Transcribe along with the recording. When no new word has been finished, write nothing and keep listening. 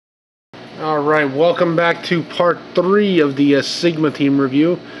Alright, welcome back to part 3 of the Sigma team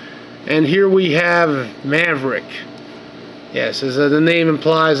review. And here we have Maverick. Yes, as the name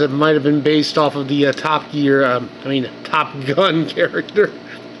implies, it might have been based off of the Top Gun character.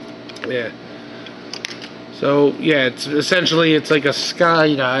 Yeah. So, yeah, it's essentially like a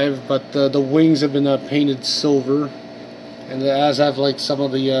skydive, but the wings have been painted silver. And it does have like some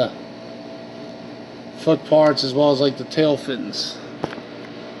of the foot parts as well as like the tail fins.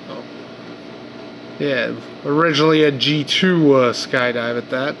 Yeah, originally a G2 Skydive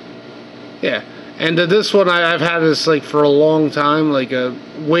at that. Yeah, and this one I've had this like for a long time, like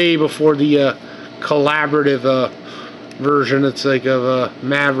way before the collaborative version. It's like of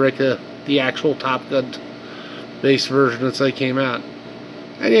Maverick, the actual Top Gun based version that's like came out.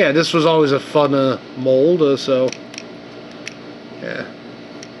 And yeah, this was always a fun mold. So yeah,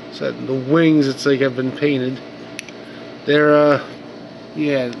 so the wings, it's like have been painted. They're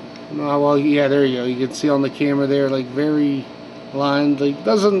yeah. Oh, well, yeah, there you go. You can see on the camera there, like very lined. Like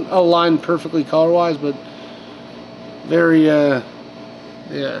doesn't align perfectly color-wise, but very, yeah.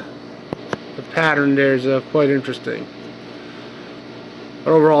 The pattern there is quite interesting.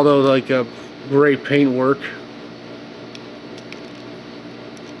 But overall, though, like great paint work.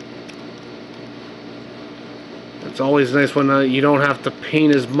 It's always nice when you don't have to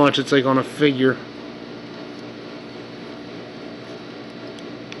paint as much. It's like on a figure.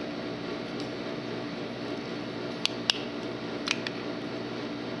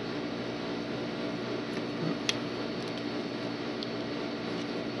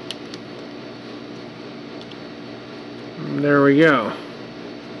 There we go.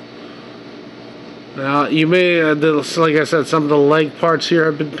 Now you may, like I said, some of the leg parts here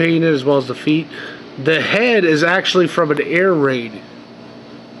have been painted as well as the feet. The head is actually from an air raid.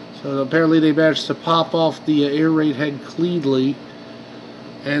 So apparently they managed to pop off the air raid head cleanly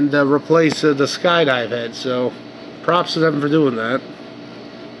and replace the skydive head. So props to them for doing that.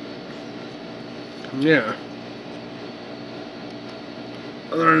 Yeah.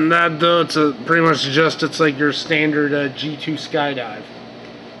 Other than that, though, it's pretty much just it's like your standard G2 Skydive.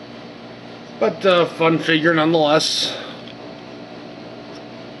 But fun figure nonetheless.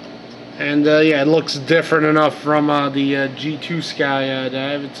 And yeah, it looks different enough from the G2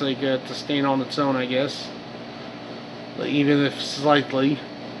 Skydive. It's like to stand on its own, I guess. But even if slightly.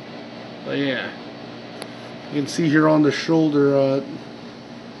 But yeah, you can see here on the shoulder,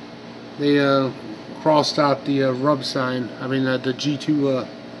 they crossed out the rub sign. I mean the G2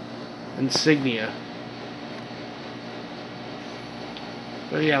 insignia.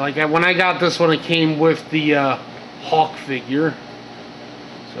 But yeah, like when I got this one, it came with the Hawk figure.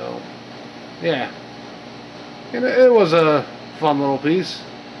 So yeah, and it was a fun little piece.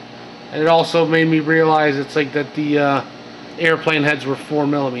 And it also made me realize it's like that the airplane heads were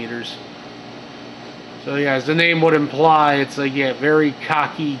 4mm. So yeah, as the name would imply, it's like, yeah, very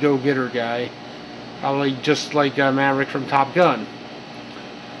cocky go-getter guy. Probably just like Maverick from Top Gun.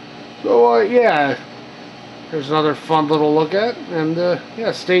 So yeah, there's another fun little look at, and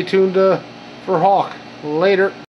yeah, stay tuned for Hawk. Later.